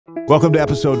Welcome to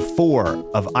episode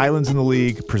 4 of Islands in the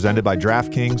League, presented by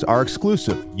DraftKings, our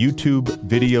exclusive YouTube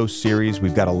video series.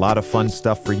 We've got a lot of fun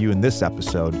stuff for you in this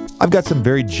episode. I've got some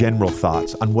very general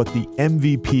thoughts on what the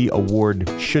MVP award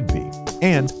should be.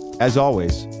 And, as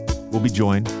always, we'll be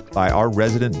joined by our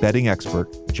resident betting expert,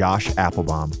 Josh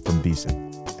Appelbaum from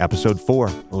VSiN. Episode 4,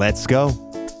 let's go.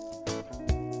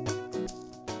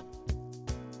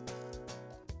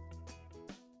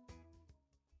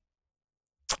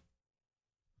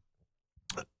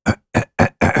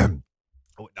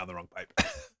 Down the wrong pipe.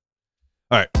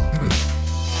 All right.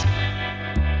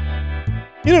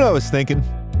 You know what I was thinking?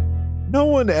 No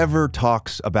one ever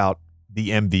talks about the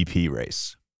MVP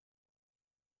race.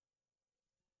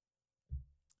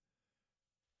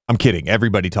 I'm kidding.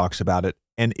 Everybody talks about it,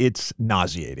 and it's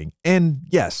nauseating. And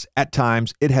yes, at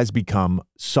times it has become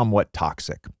somewhat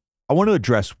toxic. I want to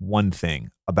address one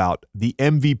thing about the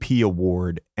MVP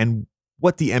award and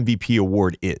what the MVP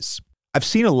award is. I've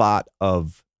seen a lot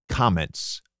of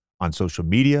comments on social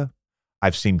media.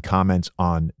 I've seen comments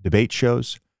on debate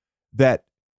shows that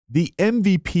the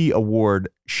MVP award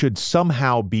should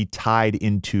somehow be tied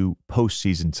into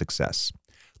postseason success.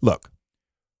 Look,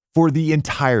 for the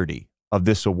entirety of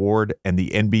this award and the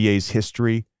NBA's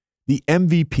history, the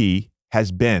MVP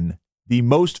has been the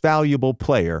most valuable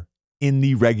player in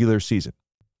the regular season.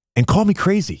 And call me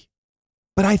crazy,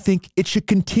 but I think it should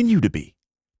continue to be.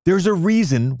 There's a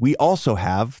reason we also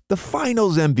have the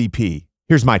finals MVP.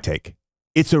 Here's my take.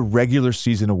 It's a regular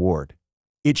season award.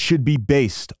 It should be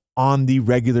based on the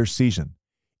regular season.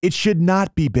 It should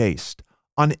not be based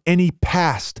on any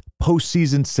past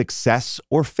postseason success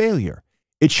or failure.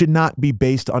 It should not be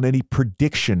based on any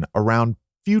prediction around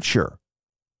future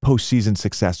postseason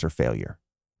success or failure.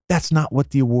 That's not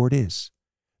what the award is.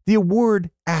 The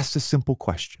award asks a simple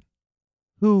question.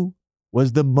 Who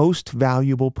was the most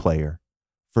valuable player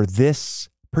for this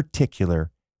particular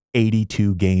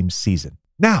 82-game season?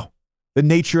 Now, the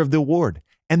nature of the award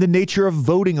and the nature of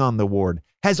voting on the award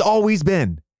has always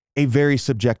been a very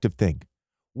subjective thing.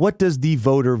 What does the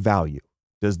voter value?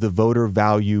 Does the voter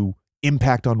value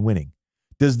impact on winning?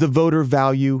 Does the voter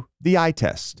value the eye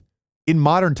test? In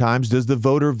modern times, does the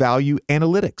voter value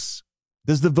analytics?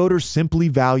 Does the voter simply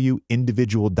value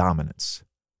individual dominance?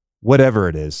 Whatever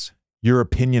it is, your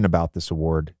opinion about this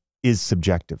award is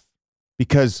subjective.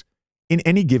 Because in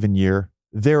any given year,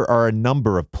 there are a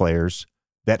number of players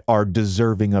that are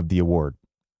deserving of the award.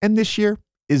 And this year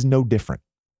is no different.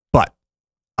 But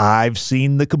I've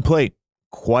seen the complaint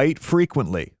quite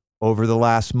frequently over the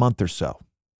last month or so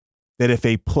that if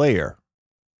a player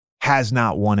has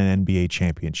not won an NBA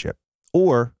championship,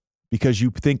 or because you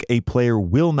think a player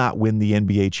will not win the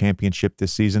NBA championship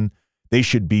this season, they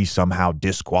should be somehow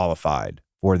disqualified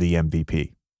for the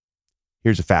MVP.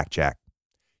 Here's a fact, Jack.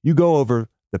 You go over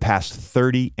the past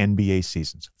 30 NBA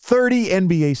seasons. 30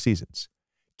 NBA seasons.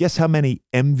 Guess how many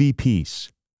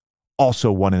MVPs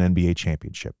also won an NBA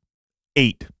championship?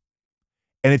 8.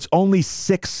 And it's only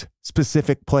 6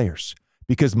 specific players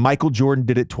because Michael Jordan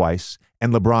did it twice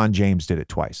and LeBron James did it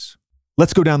twice.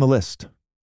 Let's go down the list.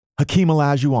 Hakeem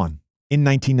Olajuwon in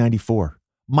 1994.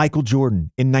 Michael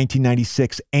Jordan in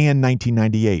 1996 and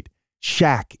 1998.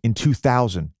 Shaq in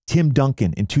 2000. Tim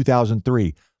Duncan in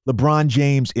 2003. LeBron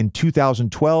James in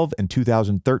 2012 and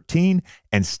 2013,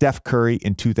 and Steph Curry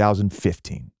in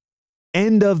 2015.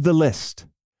 End of the list.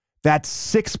 That's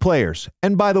 6 players.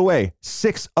 And by the way,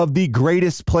 6 of the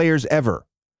greatest players ever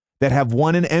that have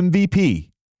won an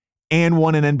MVP and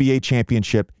won an NBA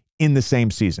championship in the same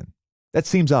season. That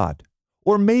seems odd.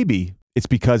 Or maybe it's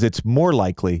because it's more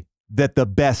likely that the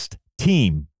best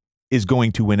team is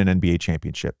going to win an NBA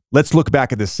championship. Let's look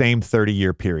back at the same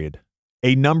 30-year period.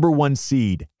 A number 1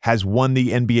 seed has won the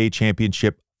NBA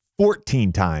championship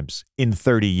 14 times in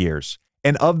 30 years.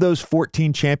 And of those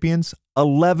 14 champions,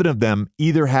 11 of them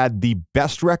either had the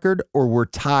best record or were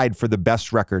tied for the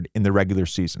best record in the regular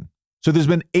season. So there's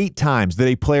been 8 times that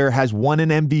a player has won an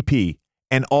MVP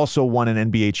and also won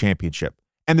an NBA championship.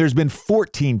 And there's been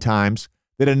 14 times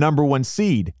that a number 1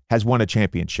 seed has won a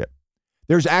championship.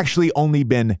 There's actually only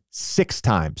been 6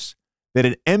 times that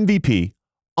an MVP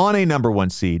on a number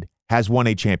 1 seed has won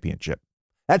a championship.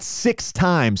 That's 6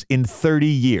 times in 30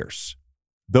 years.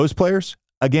 Those players,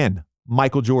 again,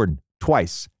 Michael Jordan,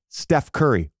 twice. Steph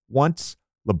Curry, once.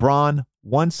 LeBron,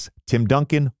 once. Tim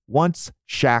Duncan, once.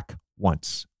 Shaq,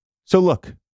 once. So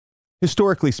look,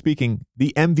 historically speaking,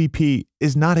 the MVP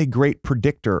is not a great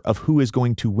predictor of who is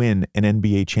going to win an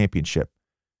NBA championship.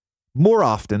 More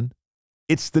often,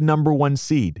 it's the number 1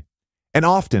 seed. And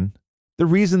often, the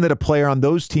reason that a player on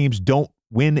those teams don't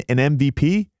win an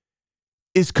MVP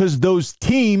is because those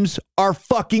teams are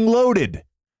fucking loaded.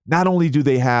 Not only do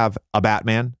they have a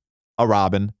Batman, a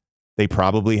Robin, they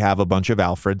probably have a bunch of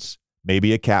Alfreds,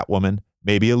 maybe a Catwoman,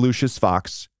 maybe a Lucius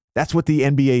Fox. That's what the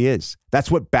NBA is. That's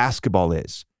what basketball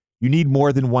is. You need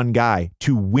more than one guy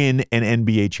to win an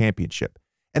NBA championship.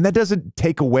 And that doesn't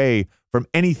take away from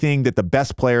anything that the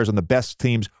best players on the best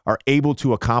teams are able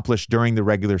to accomplish during the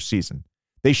regular season.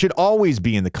 They should always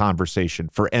be in the conversation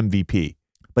for MVP,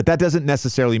 but that doesn't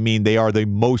necessarily mean they are the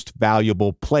most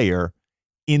valuable player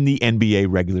in the NBA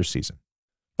regular season.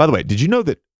 By the way, did you know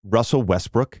that Russell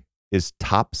Westbrook is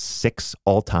top 6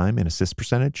 all-time in assist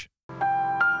percentage?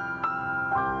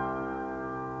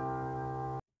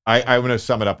 I'm going to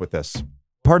sum it up with this.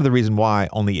 Part of the reason why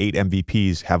only 8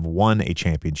 MVPs have won a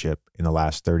championship in the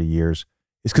last 30 years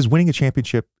is because winning a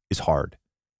championship is hard.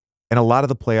 And a lot of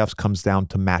the playoffs comes down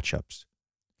to matchups.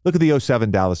 Look at the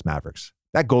 2007 Dallas Mavericks.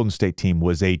 That Golden State team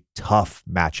was a tough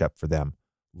matchup for them.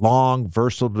 Long,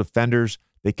 versatile defenders.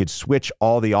 They could switch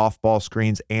all the off-ball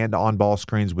screens and on-ball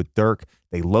screens with Dirk.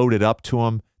 They loaded up to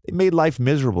him. They made life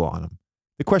miserable on him.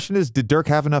 The question is, did Dirk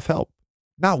have enough help?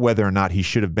 Not whether or not he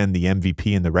should have been the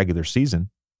MVP in the regular season.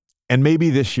 And maybe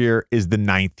this year is the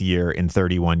 9th year in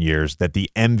 31 years that the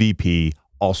MVP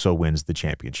also wins the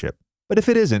championship. But if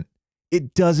it isn't,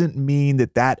 it doesn't mean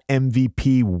that that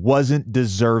MVP wasn't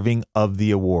deserving of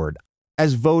the award.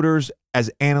 As voters, as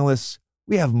analysts,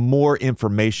 we have more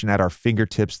information at our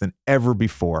fingertips than ever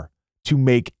before to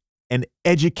make an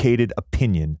educated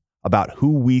opinion about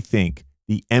who we think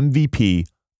the MVP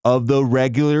of the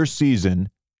regular season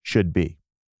should be.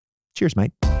 Cheers,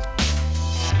 mate.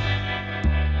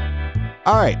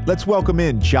 All right, let's welcome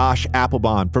in Josh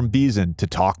Appelbaum from Beeson to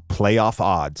talk playoff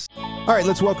odds. All right,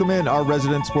 let's welcome in our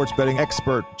resident sports betting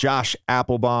expert, Josh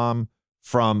Appelbaum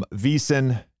from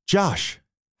VSiN. Josh,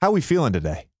 how are we feeling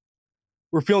today?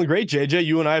 We're feeling great, JJ.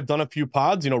 You and I have done a few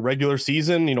pods, regular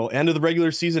season, end of the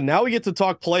regular season. Now we get to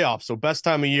talk playoffs. So best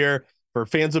time of year for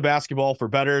fans of basketball, for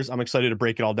bettors. I'm excited to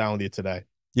break it all down with you today.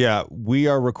 Yeah, we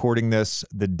are recording this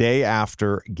the day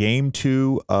after Game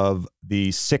 2 of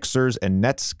the Sixers and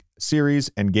Nets series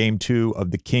and Game 2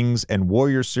 of the Kings and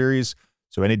Warriors series.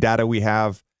 So any data we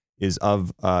have is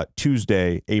of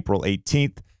Tuesday, April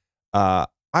 18th. I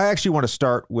actually want to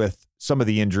start with some of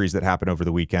the injuries that happened over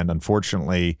the weekend.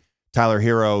 Unfortunately, Tyler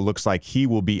Herro looks like he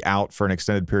will be out for an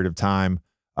extended period of time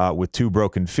with 2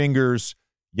 broken fingers.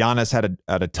 Giannis had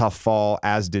a tough fall,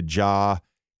 as did Ja.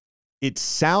 It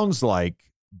sounds like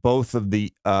both of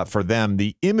the, for them,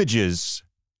 the images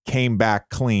came back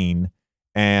clean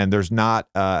and there's not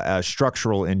a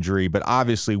structural injury, but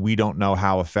obviously we don't know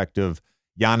how effective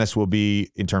Giannis will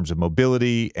be in terms of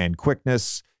mobility and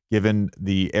quickness, given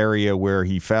the area where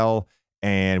he fell.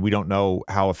 And we don't know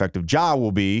how effective Ja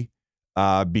will be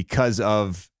because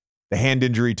of the hand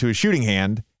injury to his shooting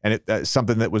hand, and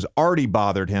something that was already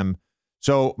bothered him.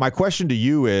 So my question to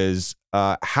you is,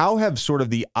 how have sort of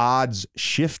the odds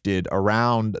shifted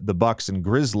around the Bucks and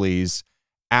Grizzlies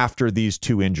after these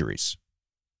 2 injuries?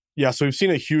 Yeah, so we've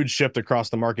seen a huge shift across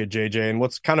the market, JJ. And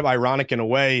what's kind of ironic in a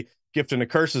way, gift and a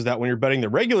curse, is that when you're betting the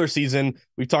regular season,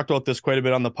 we've talked about this quite a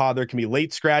bit on the pod, there can be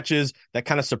late scratches that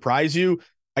kind of surprise you.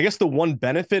 I guess the one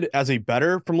benefit as a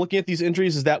bettor from looking at these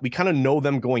injuries is that we kind of know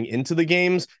them going into the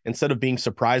games instead of being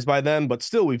surprised by them. But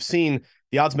still, we've seen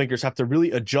the odds makers have to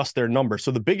really adjust their numbers.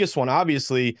 So the biggest one,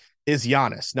 obviously, is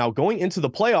Giannis. Now, going into the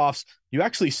playoffs, you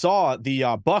actually saw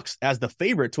the Bucks as the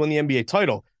favorite to win the NBA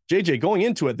title. JJ, going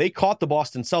into it, they caught the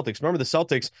Boston Celtics. Remember, the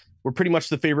Celtics were pretty much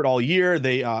the favorite all year.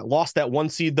 They lost that 1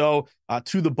 seed, though,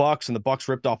 to the Bucks, and the Bucks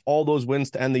ripped off all those wins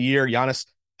to end the year. Giannis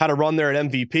had a run there at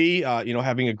MVP,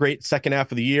 having a great second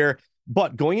half of the year.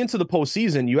 But going into the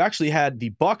postseason, you actually had the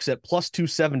Bucks at plus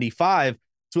 275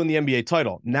 to win the NBA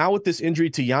title. Now with this injury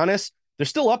to Giannis, they're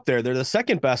still up there. They're the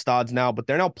second best odds now, but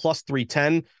they're now plus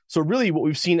 310. So really what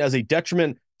we've seen as a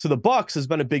detriment to the Bucks has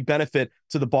been a big benefit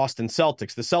to the Boston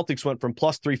Celtics. The Celtics went from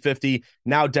plus 350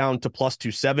 now down to plus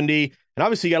 270. And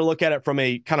obviously you got to look at it from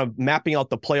a kind of mapping out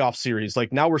the playoff series.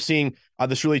 Like now we're seeing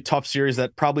this really tough series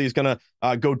that probably is going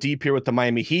to go deep here with the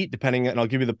Miami Heat, depending, and I'll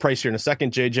give you the price here in a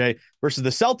second, JJ, versus the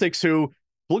Celtics, who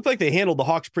looked like they handled the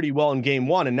Hawks pretty well in game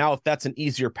 1. And now if that's an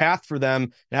easier path for them,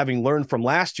 and having learned from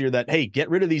last year that, hey, get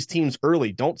rid of these teams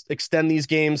early. Don't extend these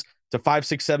games to 5,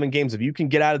 6, 7 games. If you can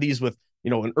get out of these with,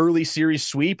 an early series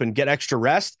sweep and get extra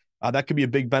rest, that could be a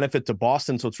big benefit to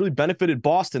Boston. So it's really benefited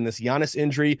Boston, this Giannis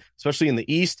injury, especially in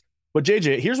the East. But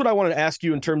JJ, here's what I wanted to ask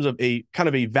you in terms of a kind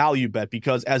of a value bet,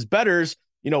 because as bettors,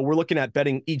 we're looking at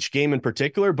betting each game in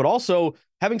particular, but also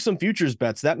having some futures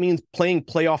bets. That means playing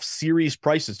playoff series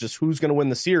prices, just who's going to win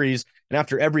the series. And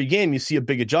after every game, you see a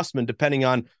big adjustment depending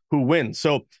on who wins.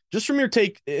 So just from your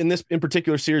take in this in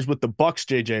particular series with the Bucks,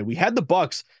 JJ, we had the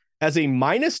Bucks as a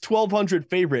minus 1,200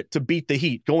 favorite to beat the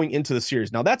Heat going into the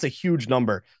series. Now, that's a huge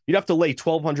number. You'd have to lay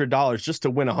 $1,200 just to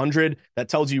win 100. That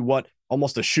tells you what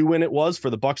almost a shoe-in it was for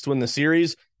the Bucks to win the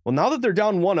series. Well, now that they're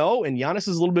down 1-0 and Giannis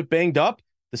is a little bit banged up,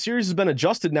 the series has been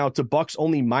adjusted now to Bucks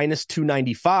only minus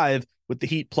 295 with the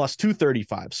Heat plus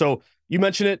 235. So you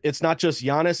mentioned it. It's not just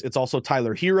Giannis. It's also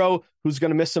Tyler Herro, who's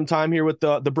going to miss some time here with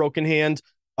the broken hand.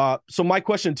 So my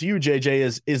question to you,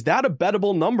 JJ, is that a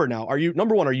bettable number now?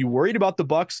 Number one, are you worried about the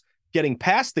Bucks getting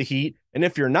past the Heat? And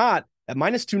if you're not, at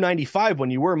minus 295,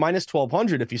 when you were minus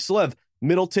 1,200, if you still have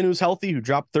Middleton, who's healthy, who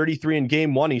dropped 33 in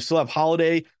game one, you still have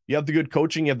Holiday, you have the good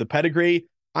coaching, you have the pedigree,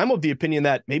 I'm of the opinion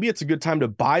that maybe it's a good time to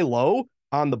buy low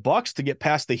on the Bucks to get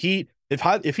past the Heat. If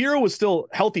Herro was still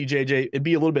healthy, JJ, it'd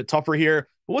be a little bit tougher here.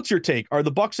 But what's your take? Are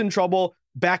the Bucks in trouble?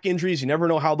 Back injuries, you never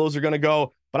know how those are going to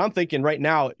go. But I'm thinking right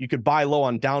now you could buy low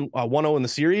on down 1-0 in the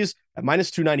series at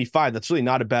minus 295. That's really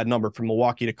not a bad number for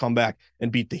Milwaukee to come back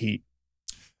and beat the Heat.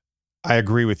 I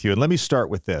agree with you. And let me start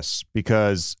with this,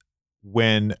 because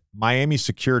when Miami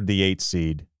secured the 8th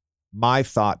seed, my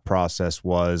thought process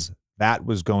was that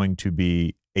was going to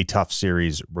be a tough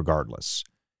series regardless.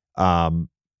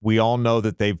 We all know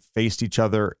that they've faced each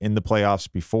other in the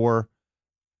playoffs before.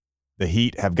 The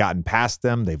Heat have gotten past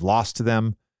them. They've lost to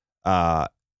them. The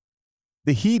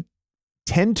Heat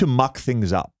tend to muck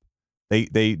things up. They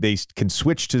can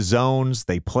switch to zones.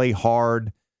 They play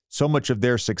hard. So much of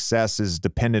their success is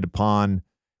dependent upon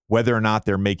whether or not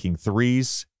they're making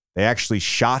threes. They actually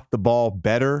shot the ball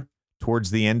better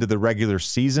towards the end of the regular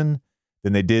season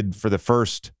than they did for the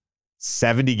first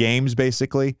 70 games,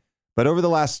 basically. But over the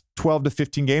last 12 to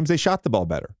 15 games, they shot the ball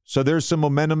better. So there's some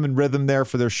momentum and rhythm there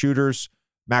for their shooters.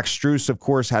 Max Strus, of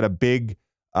course, had a big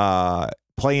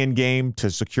play-in game to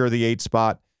secure the 8th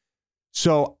spot.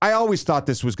 So I always thought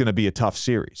this was going to be a tough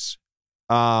series.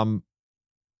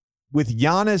 With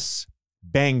Giannis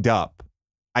banged up,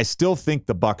 I still think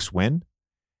the Bucks win.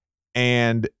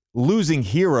 And losing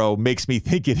Herro makes me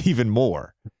think it even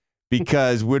more.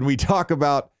 Because when we talk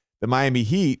about the Miami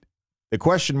Heat, the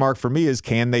question mark for me is,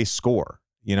 can they score?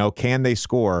 Can they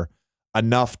score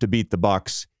enough to beat the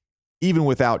Bucks even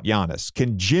without Giannis?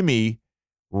 Can Jimmy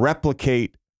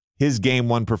replicate his game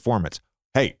one performance?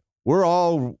 Hey, we're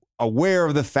all aware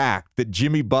of the fact that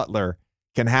Jimmy Butler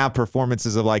can have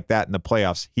performances like that in the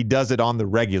playoffs. He does it on the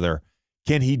regular.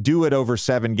 Can he do it over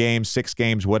 7 games, 6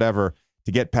 games, whatever,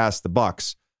 to get past the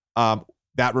Bucks?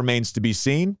 That remains to be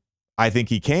seen. I think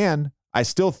he can. I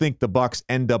still think the Bucks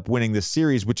end up winning this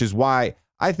series, which is why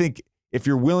I think if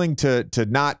you're willing to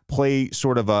not play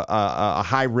sort of a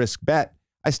high risk bet,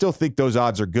 I still think those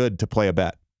odds are good to play a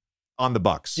bet on the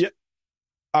Bucks. Yeah,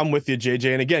 I'm with you,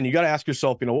 JJ. And again, you got to ask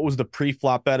yourself, what was the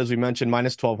pre-flop bet, as we mentioned,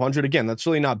 minus 1,200? Again, that's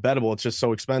really not bettable. It's just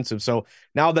so expensive. So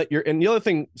now that and the other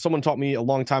thing someone taught me a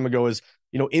long time ago is,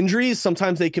 injuries,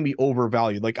 sometimes they can be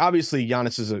overvalued. Like, obviously,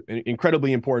 Giannis is an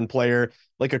incredibly important player,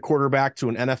 like a quarterback to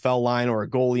an NFL line or a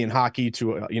goalie in hockey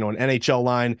to an NHL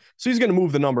line. So he's going to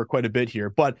move the number quite a bit here.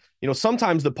 But,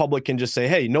 sometimes the public can just say,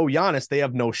 hey, no Giannis, they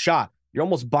have no shot. You're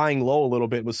almost buying low a little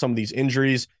bit with some of these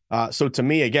injuries. So to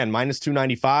me, again, minus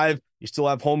 295, you still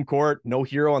have home court, no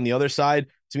Herro on the other side.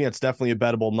 To me, that's definitely a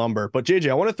bettable number. But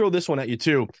JJ, I want to throw this one at you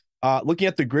too. Looking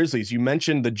at the Grizzlies, you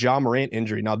mentioned the Ja Morant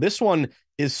injury. Now, this one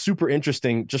is super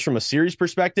interesting just from a series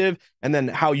perspective, and then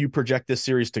how you project this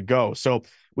series to go. So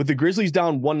with the Grizzlies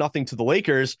down 1-0 to the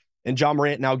Lakers, and Ja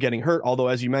Morant now getting hurt, although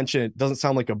as you mentioned, it doesn't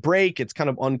sound like a break. It's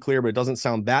kind of unclear, but it doesn't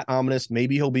sound that ominous.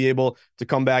 Maybe he'll be able to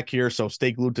come back here. So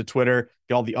stay glued to Twitter,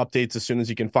 get all the updates as soon as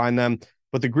you can find them.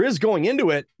 But the Grizz going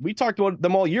into it, we talked about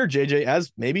them all year, JJ,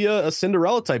 as maybe a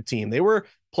Cinderella type team. They were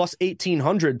plus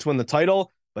 1,800 to win the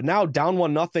title, but now down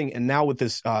 1-0. And now with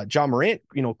this Ja Morant,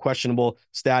 questionable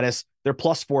status, they're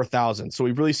plus 4,000. So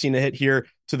we've really seen a hit here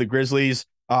to the Grizzlies.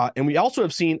 And we also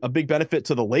have seen a big benefit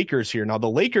to the Lakers here. Now the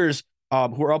Lakers,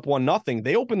 who are up 1-0,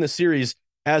 they opened the series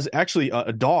as actually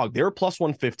a dog. They were plus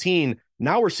 115.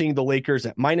 Now we're seeing the Lakers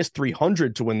at minus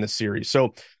 300 to win this series.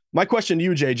 So my question to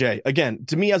you, JJ, again,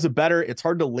 to me as a bettor, it's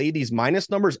hard to lay these minus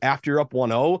numbers after you're up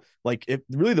 1-0. Like, if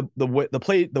really the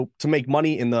play to make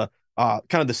money in the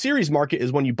kind of the series market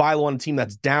is when you buy low on a team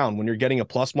that's down, when you're getting a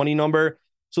plus money number.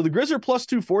 So the Grizz are plus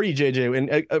 240, JJ.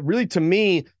 And really, to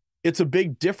me, it's a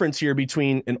big difference here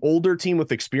between an older team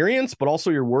with experience, but also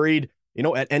you're worried,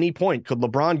 at any point, could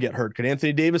LeBron get hurt? Could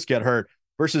Anthony Davis get hurt?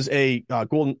 Versus a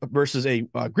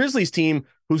Grizzlies team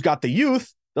who's got the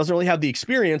youth, doesn't really have the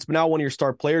experience, but now one of your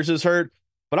star players is hurt.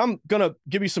 But I'm going to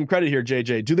give you some credit here,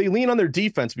 JJ. Do they lean on their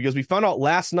defense? Because we found out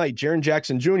last night, Jaren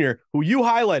Jackson Jr., who you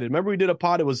highlighted. Remember we did a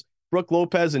pod, it was Brooke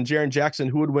Lopez and Jaren Jackson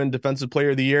who would win Defensive Player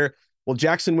of the Year. Well,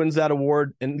 Jackson wins that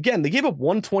award. And again, they gave up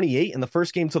 128 in the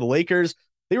first game to the Lakers.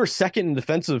 They were second in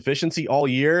defensive efficiency all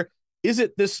year. Is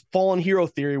it this fallen hero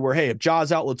theory where, hey, if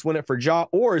Ja's out, let's win it for Ja?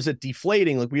 Or is it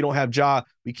deflating? Like, we don't have Ja,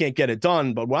 we can't get it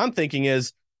done. But what I'm thinking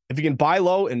is, if you can buy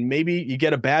low and maybe you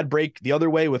get a bad break the other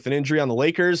way with an injury on the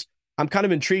Lakers, I'm kind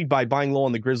of intrigued by buying low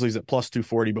on the Grizzlies at plus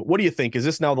 240. But what do you think? Is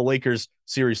this now the Lakers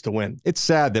series to win? It's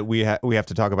sad that we have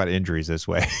to talk about injuries this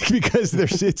way because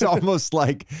it's almost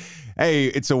like, hey,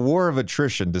 it's a war of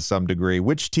attrition to some degree.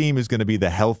 Which team is going to be the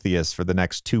healthiest for the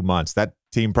next 2 months? That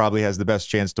team probably has the best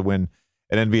chance to win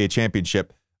an NBA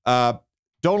championship. Don't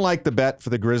like the bet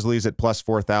for the Grizzlies at plus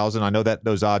 4,000. I know that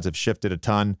those odds have shifted a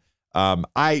ton.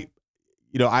 I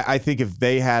think if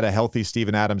they had a healthy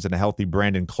Steven Adams and a healthy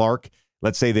Brandon Clark,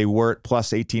 let's say they were at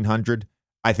plus 1,800,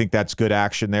 I think that's good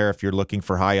action there if you're looking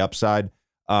for high upside.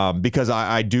 Because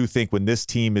I do think when this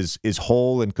team is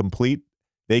whole and complete,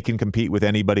 they can compete with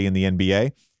anybody in the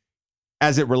NBA.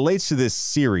 As it relates to this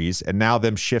series and now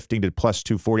them shifting to plus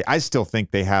 240, I still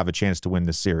think they have a chance to win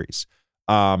this series.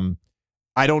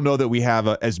 I don't know that we have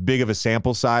as big of a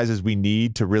sample size as we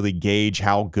need to really gauge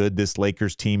how good this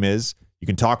Lakers team is. You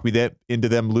can talk me into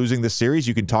them losing the series.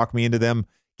 You can talk me into them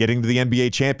getting to the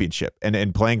NBA championship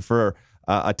and playing for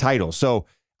a title. So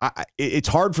it's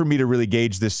hard for me to really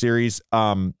gauge this series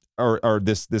or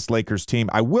this Lakers team.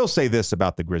 I will say this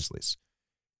about the Grizzlies.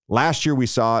 Last year we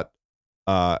saw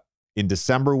it in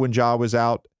December when Ja was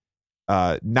out.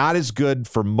 Not as good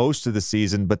for most of the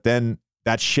season, but then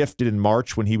that shifted in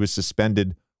March when he was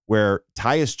suspended, where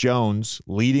Tyus Jones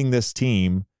leading this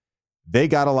team, they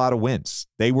got a lot of wins.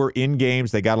 They were in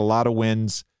games. They got a lot of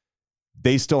wins.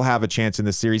 They still have a chance in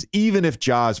this series, even if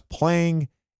Ja's playing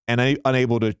and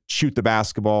unable to shoot the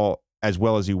basketball as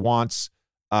well as he wants.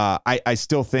 I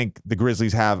still think the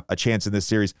Grizzlies have a chance in this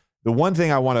series. The one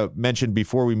thing I want to mention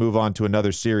before we move on to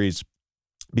another series,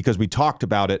 because we talked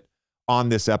about it on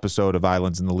this episode of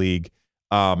Islands in the League,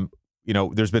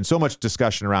 there's been so much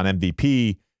discussion around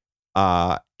MVP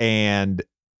and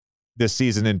this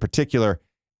season in particular.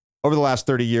 Over the last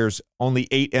 30 years, only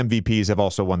 8 MVPs have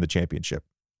also won the championship.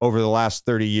 Over the last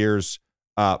 30 years,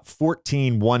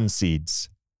 14 one seeds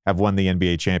have won the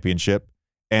NBA championship,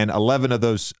 and 11 of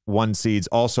those one seeds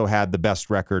also had the best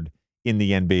record in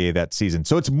the NBA that season.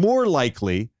 So it's more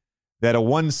likely that a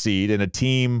one seed and a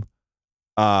team,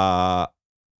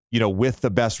 with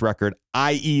the best record,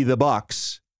 i.e. the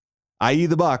Bucks,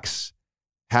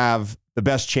 have the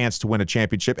best chance to win a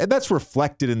championship, and that's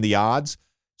reflected in the odds.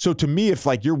 So to me, if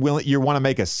you want to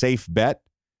make a safe bet,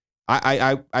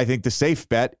 I think the safe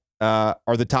bet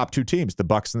are the top 2 teams, the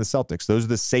Bucks and the Celtics. Those are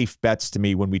the safe bets to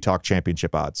me when we talk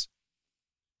championship odds.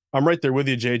 I'm right there with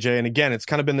you, JJ. And again, it's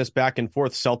kind of been this back and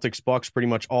forth Celtics Bucks pretty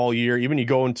much all year. Even you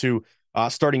go into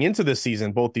starting into this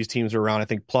season, both these teams are around, I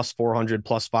think, plus 400,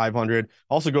 plus 500.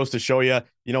 Also goes to show you,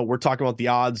 we're talking about the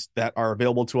odds that are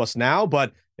available to us now,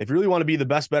 but if you really want to be the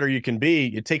best bettor you can be,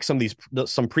 you take some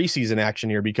preseason action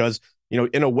here because,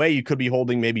 in a way you could be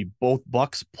holding maybe both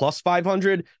Bucks plus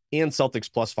 500 and Celtics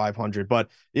plus 500. But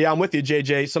yeah, I'm with you,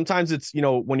 JJ. Sometimes it's,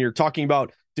 when you're talking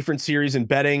about different series and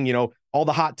betting, all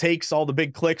the hot takes, all the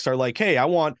big clicks are like, hey, I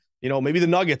want, maybe the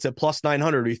Nuggets at plus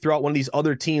 900, or you throw out one of these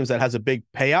other teams that has a big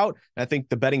payout. And I think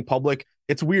the betting public,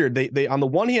 it's weird. They on the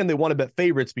one hand, they want to bet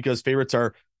favorites because favorites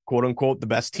are quote unquote the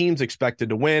best teams, expected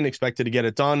to win, expected to get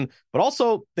it done. But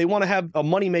also they want to have a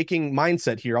money-making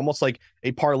mindset here, almost like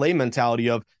a parlay mentality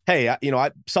of, hey,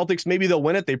 Celtics, maybe they'll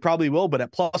win it. They probably will, but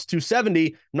at plus 270,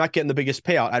 I'm not getting the biggest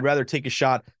payout. I'd rather take a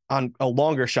shot on a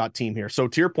longer shot team here. So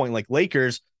to your point, like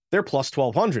Lakers, they're plus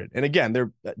 1,200. And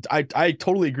again, I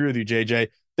totally agree with you, JJ.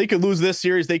 They could lose this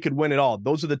series. They could win it all.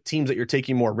 Those are the teams that you're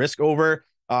taking more risk over.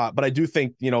 But I do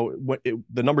think, the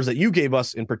numbers that you gave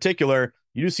us in particular,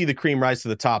 you do see the cream rise to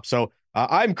the top. So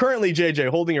I'm currently, JJ,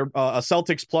 holding a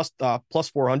Celtics plus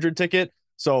 400 ticket.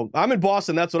 So I'm in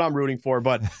Boston. That's what I'm rooting for.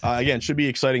 But again, should be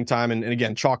exciting time. And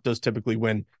again, chalk does typically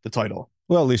win the title.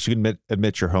 Well, at least you can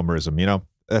admit your homerism.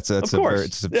 That's a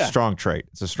strong trait.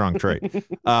 It's a strong trait.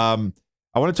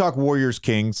 I want to talk Warriors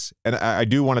Kings, and I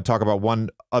do want to talk about one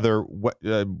other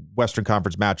Western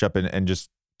Conference matchup and just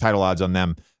title odds on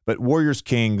them. But Warriors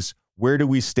Kings, where do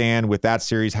we stand with that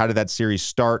series? How did that series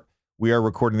start? We are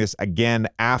recording this again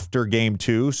after Game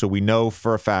 2, so we know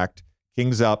for a fact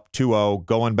Kings up 2-0,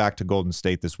 going back to Golden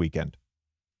State this weekend.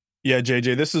 Yeah,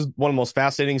 JJ, this is one of the most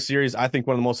fascinating series. I think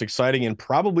one of the most exciting and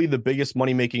probably the biggest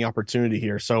money-making opportunity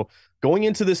here. So going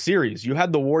into this series, you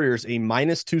had the Warriors a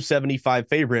minus 275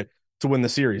 favorite to win the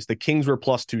series. The Kings were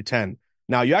plus 210.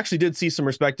 Now, you actually did see some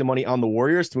respected money on the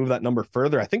Warriors to move that number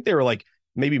further. I think they were like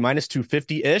maybe minus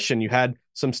 250-ish, and you had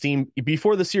some steam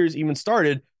before the series even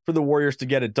started for the Warriors to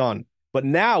get it done. But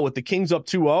now with the Kings up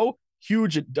 2-0,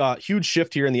 huge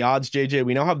shift here in the odds, JJ.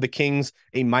 We now have the Kings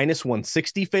a minus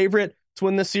 160 favorite to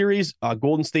win this series,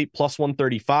 Golden State plus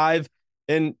 135.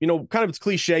 And, kind of it's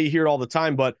cliche, you hear it all the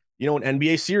time, but, an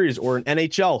NBA series or an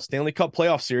NHL Stanley Cup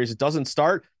playoff series, it doesn't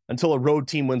start until a road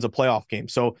team wins a playoff game.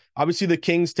 So obviously the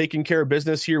Kings taking care of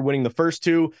business here, winning the first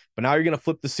two, but now you're going to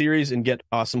flip the series and get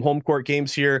some home court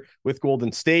games here with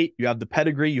Golden State. You have the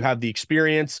pedigree, you have the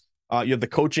experience, you have the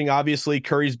coaching, obviously.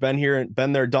 Curry's been here and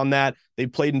been there, done that.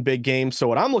 They've played in big games. So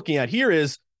what I'm looking at here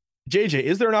is, JJ,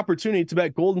 is there an opportunity to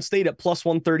bet Golden State at plus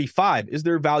 135? Is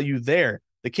there value there?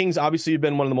 The Kings obviously have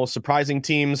been one of the most surprising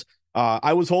teams.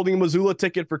 I was holding a Missoula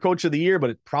ticket for Coach of the Year, but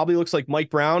it probably looks like Mike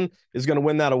Brown is going to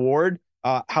win that award.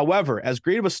 However, as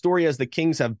great of a story as the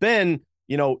Kings have been,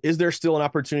 is there still an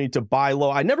opportunity to buy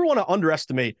low? I never want to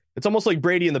underestimate. It's almost like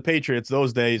Brady and the Patriots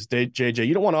those days, JJ.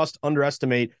 You don't want us to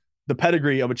underestimate the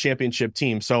pedigree of a championship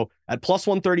team. So at plus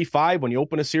 135, when you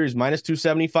open a series minus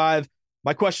 275,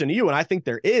 my question to you, and I think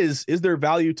there is there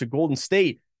value to Golden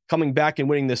State coming back and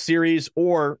winning this series,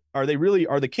 or are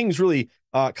the Kings really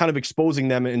kind of exposing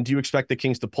them? And do you expect the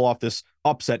Kings to pull off this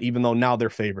upset, even though now they're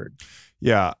favored?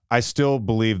 Yeah, I still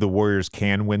believe the Warriors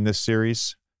can win this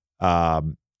series. I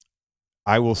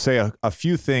will say a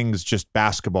few things just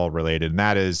basketball related, and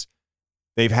that is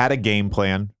they've had a game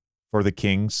plan for the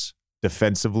Kings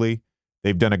defensively.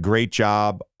 They've done a great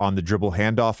job on the dribble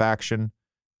handoff action.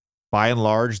 By and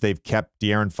large, they've kept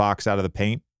De'Aaron Fox out of the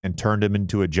paint and turned him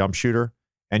into a jump shooter.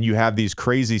 And you have these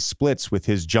crazy splits with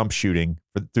his jump shooting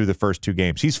through the first two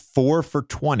games. He's 4 for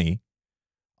 20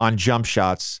 on jump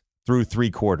shots through 3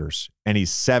 quarters, and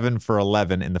he's 7 for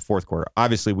 11 in the fourth quarter.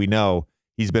 Obviously, we know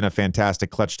he's been a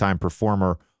fantastic clutch time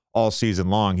performer all season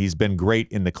long. He's been great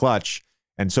in the clutch,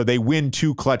 and so they win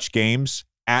 2 clutch games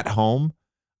at home.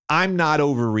 I'm not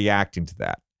overreacting to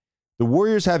that. The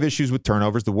Warriors have issues with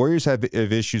turnovers. The Warriors have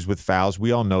issues with fouls.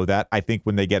 We all know that. I think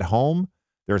when they get home,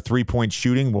 their three-point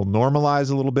shooting will normalize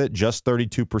a little bit, just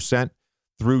 32%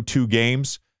 through 2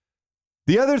 games.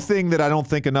 The other thing that I don't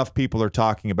think enough people are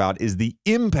talking about is the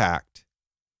impact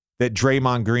that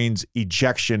Draymond Green's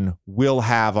ejection will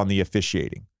have on the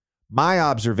officiating. My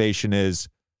observation is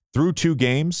through 2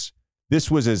 games, this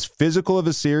was as physical of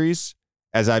a series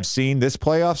as I've seen this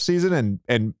playoff season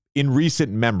and in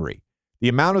recent memory. The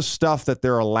amount of stuff that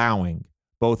they're allowing,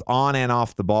 both on and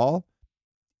off the ball,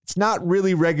 it's not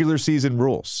really regular season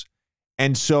rules.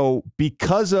 And so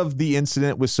because of the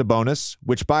incident with Sabonis,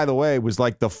 which, by the way, was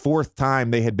like the 4th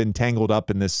time they had been tangled up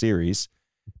in this series,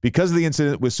 because of the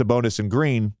incident with Sabonis and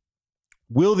Green,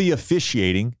 will the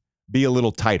officiating be a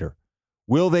little tighter?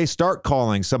 Will they start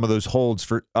calling some of those holds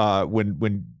for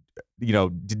when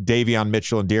Davion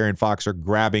Mitchell and De'Aaron Fox are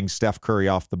grabbing Steph Curry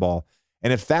off the ball?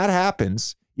 And if that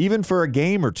happens, even for a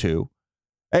game or two,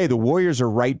 hey, the Warriors are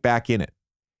right back in it.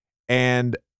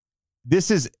 And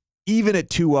this is, even at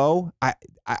 2-0,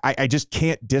 I just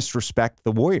can't disrespect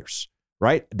the Warriors,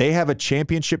 right? They have a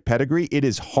championship pedigree. It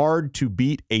is hard to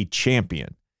beat a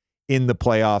champion in the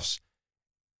playoffs.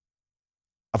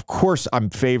 Of course, I'm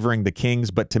favoring the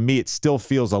Kings, but to me, it still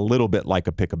feels a little bit like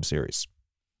a pick'em series.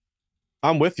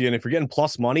 I'm with you. And if you're getting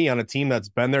plus money on a team that's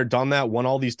been there, done that, won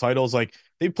all these titles, like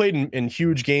they've played in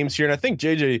huge games here. And I think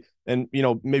JJ, and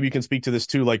maybe you can speak to this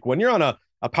too, like when you're on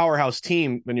a powerhouse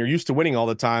team, when you're used to winning all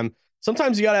the time,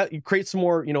 sometimes you got to create some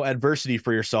more, adversity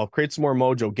for yourself, create some more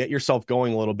mojo, get yourself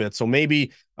going a little bit. So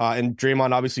maybe, and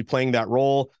Draymond obviously playing that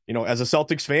role, as a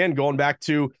Celtics fan, going back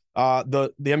to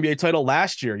the NBA title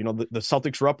last year, the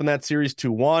Celtics were up in that series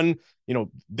 2-1,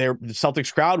 the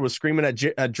Celtics crowd was screaming at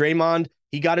Draymond.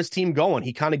 He got his team going.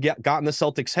 He kind of got in the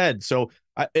Celtics head. So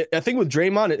I think with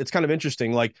Draymond, it's kind of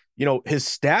interesting. Like, his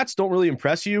stats don't really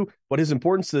impress you, but his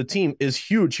importance to the team is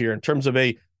huge here in terms of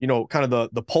a, kind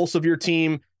of the pulse of your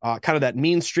team, kind of that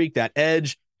mean streak, that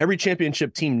edge. Every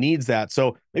championship team needs that.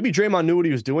 So maybe Draymond knew what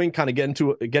he was doing, kind of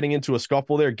getting into a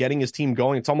scuffle there, getting his team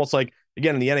going. It's almost like,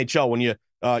 again, in the NHL, when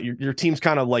your team's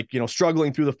kind of like,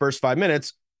 struggling through the first 5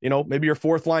 minutes, maybe your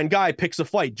 4th line guy picks a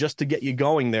fight just to get you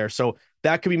going there. So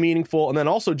that could be meaningful. And then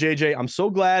also, JJ, I'm so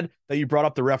glad that you brought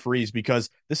up the referees, because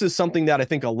this is something that I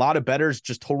think a lot of bettors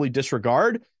just totally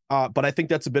disregard. But I think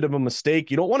that's a bit of a mistake.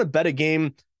 You don't want to bet a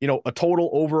game, a total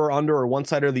over or under or one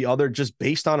side or the other just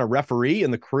based on a referee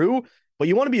and the crew, but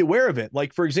you want to be aware of it.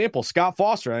 Like, for example, Scott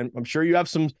Foster, I'm sure you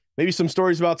have maybe some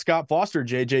stories about Scott Foster,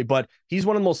 JJ, but he's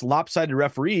one of the most lopsided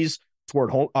referees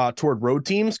toward road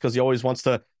teams, because he always wants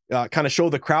to kind of show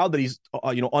the crowd that he's,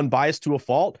 unbiased to a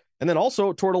fault. And then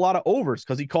also toward a lot of overs,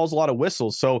 because he calls a lot of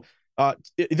whistles. So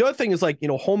the other thing is, like,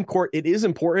 home court, it is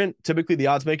important. Typically the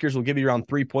odds makers will give you around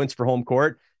 3 points for home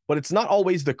court, but it's not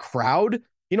always the crowd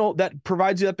that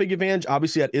provides you that big advantage.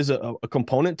 Obviously, that is a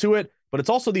component to it, but it's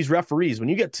also these referees. When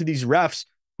you get to these refs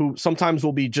who sometimes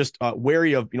will be just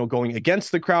wary of, going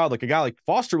against the crowd, like a guy like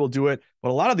Foster will do it, but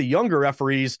a lot of the younger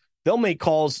referees, they'll make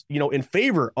calls, in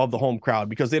favor of the home crowd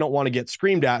because they don't want to get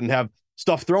screamed at and have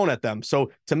stuff thrown at them.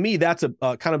 So to me, that's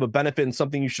a kind of a benefit and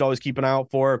something you should always keep an eye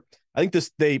out for. I think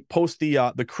they post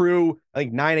the crew. I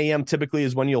think 9 a.m. typically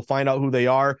is when you'll find out who they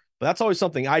are, but that's always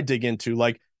something I dig into.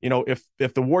 Like,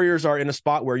 if the Warriors are in a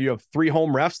spot where you have 3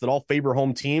 home refs that all favor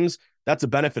home teams, that's a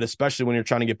benefit, especially when you're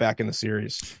trying to get back in the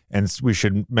series. And we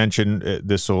should mention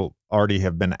this will already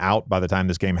have been out by the time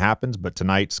this game happens, but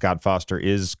tonight Scott Foster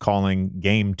is calling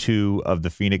Game 2 of the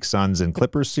Phoenix Suns and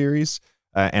Clippers series.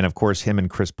 And, of course, him and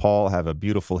Chris Paul have a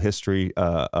beautiful history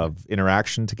of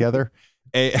interaction together.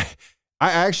 I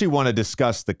actually want to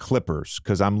discuss the Clippers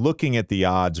because I'm looking at the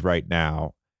odds right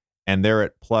now, and they're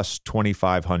at plus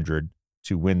 2,500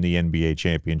 to win the NBA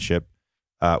championship.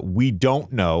 We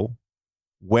don't know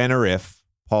when or if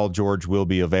Paul George will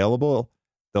be available.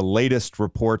 The latest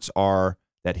reports are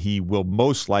that he will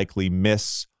most likely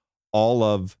miss all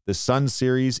of the Suns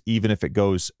series, even if it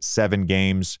goes 7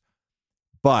 games.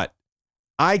 But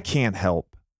I can't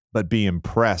help but be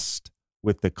impressed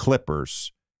with the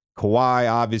Clippers.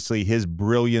 Kawhi, obviously, his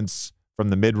brilliance from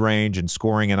the mid-range and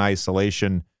scoring in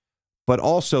isolation, but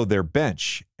also their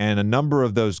bench. And a number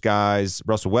of those guys,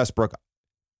 Russell Westbrook,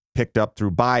 picked up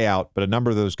through buyout, but a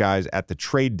number of those guys at the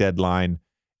trade deadline.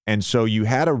 And so you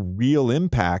had a real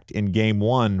impact in Game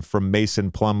 1 from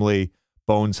Mason Plumlee,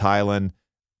 Bones Highland,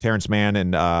 Terrence Mann,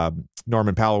 and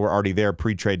Norman Powell were already there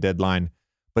pre-trade deadline.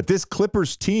 But this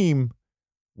Clippers team,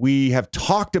 we have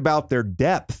talked about their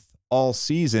depth all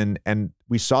season, and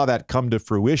we saw that come to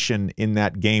fruition in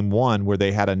that Game 1 where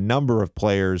they had a number of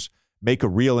players make a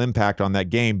real impact on that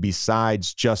game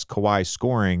besides just Kawhi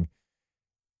scoring.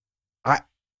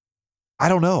 I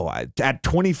don't know. At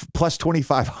 20 plus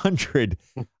 2,500,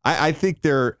 I think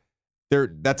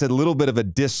that's a little bit of a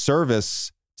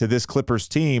disservice to this Clippers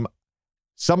team.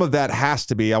 Some of that has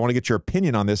to be, I want to get your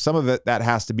opinion on this. Some of that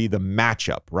has to be the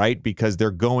matchup, right? Because they're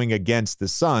going against the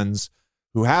Suns,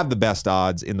 who have the best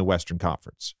odds in the Western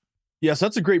Conference. Yes,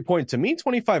 that's a great point. To me,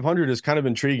 2,500 is kind of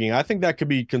intriguing. I think that could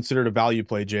be considered a value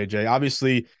play, JJ.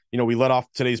 Obviously, we let off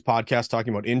today's podcast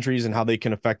talking about injuries and how they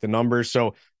can affect the numbers.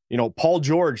 So, Paul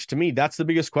George, to me, that's the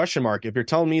biggest question mark. If you're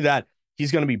telling me that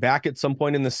he's going to be back at some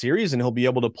point in the series and he'll be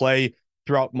able to play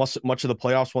throughout much of the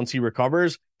playoffs once he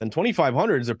recovers, then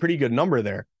 2,500 is a pretty good number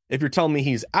there. If you're telling me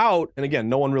he's out, and again,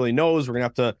 no one really knows, we're going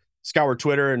to have to scour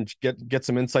Twitter and get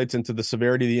some insights into the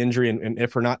severity of the injury and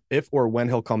if or when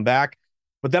he'll come back.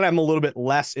 But then I'm a little bit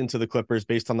less into the Clippers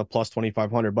based on the plus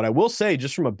 2,500. But I will say,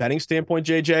 just from a betting standpoint,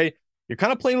 JJ, you're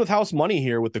kind of playing with house money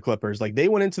here with the Clippers. Like, they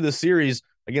went into the series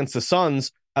against the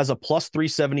Suns as a plus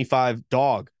 375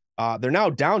 dog. They're now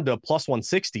down to plus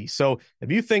 160. So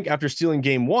if you think after stealing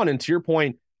Game 1, and to your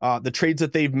point, the trades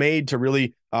that they've made to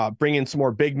really bring in some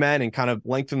more big men and kind of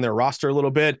lengthen their roster a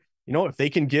little bit, if they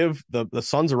can give the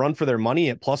Suns a run for their money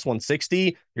at plus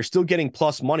 160, you're still getting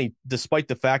plus money despite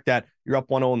the fact that you're up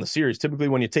 1-0 in the series. Typically,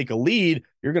 when you take a lead,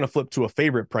 you're going to flip to a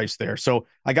favorite price there. So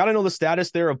I got to know the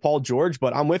status there of Paul George,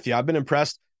 but I'm with you. I've been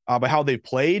impressed by how they've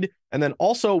played. And then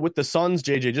also with the Suns,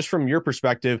 JJ, just from your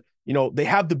perspective, they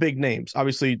have the big names.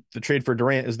 Obviously, the trade for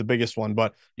Durant is the biggest one,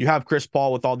 but you have Chris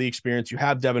Paul with all the experience. You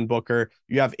have Devin Booker.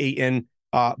 You have Ayton.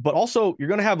 But also, you're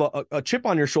going to have a chip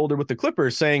on your shoulder with the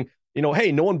Clippers saying,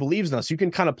 hey, no one believes in us. You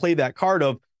can kind of play that card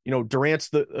of, Durant's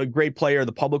a great player.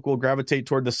 The public will gravitate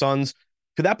toward the Suns.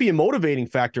 Could that be a motivating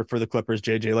factor for the Clippers,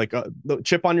 JJ? Like the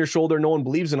chip on your shoulder, no one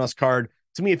believes in us card.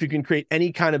 To me, if you can create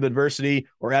any kind of adversity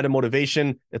or add a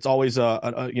motivation, it's always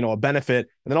a benefit.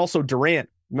 And then also Durant,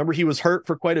 remember he was hurt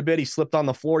for quite a bit. He slipped on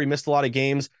the floor. He missed a lot of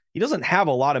games. He doesn't have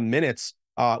a lot of minutes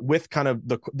with kind of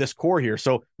this core here.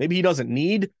 So maybe he doesn't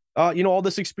need all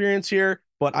this experience here,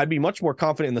 but I'd be much more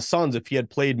confident in the Suns if he had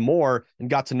played more and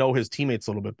got to know his teammates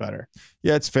a little bit better.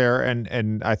 Yeah, it's fair.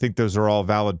 And I think those are all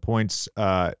valid points.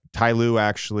 Ty Lue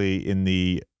actually in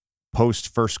the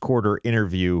post first quarter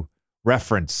interview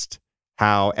referenced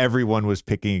how everyone was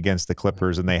picking against the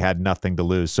Clippers and they had nothing to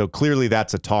lose. So clearly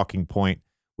that's a talking point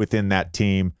within that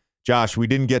team. Josh, we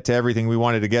didn't get to everything we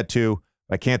wanted to get to.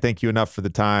 I can't thank you enough for the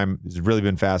time. It's really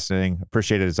been fascinating.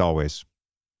 Appreciate it as always.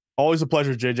 Always a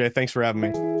pleasure, JJ. Thanks for having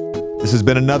me. This has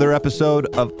been another episode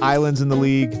of Islands in the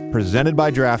League presented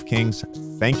by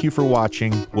DraftKings. Thank you for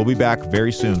watching. We'll be back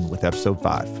very soon with episode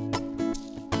 5.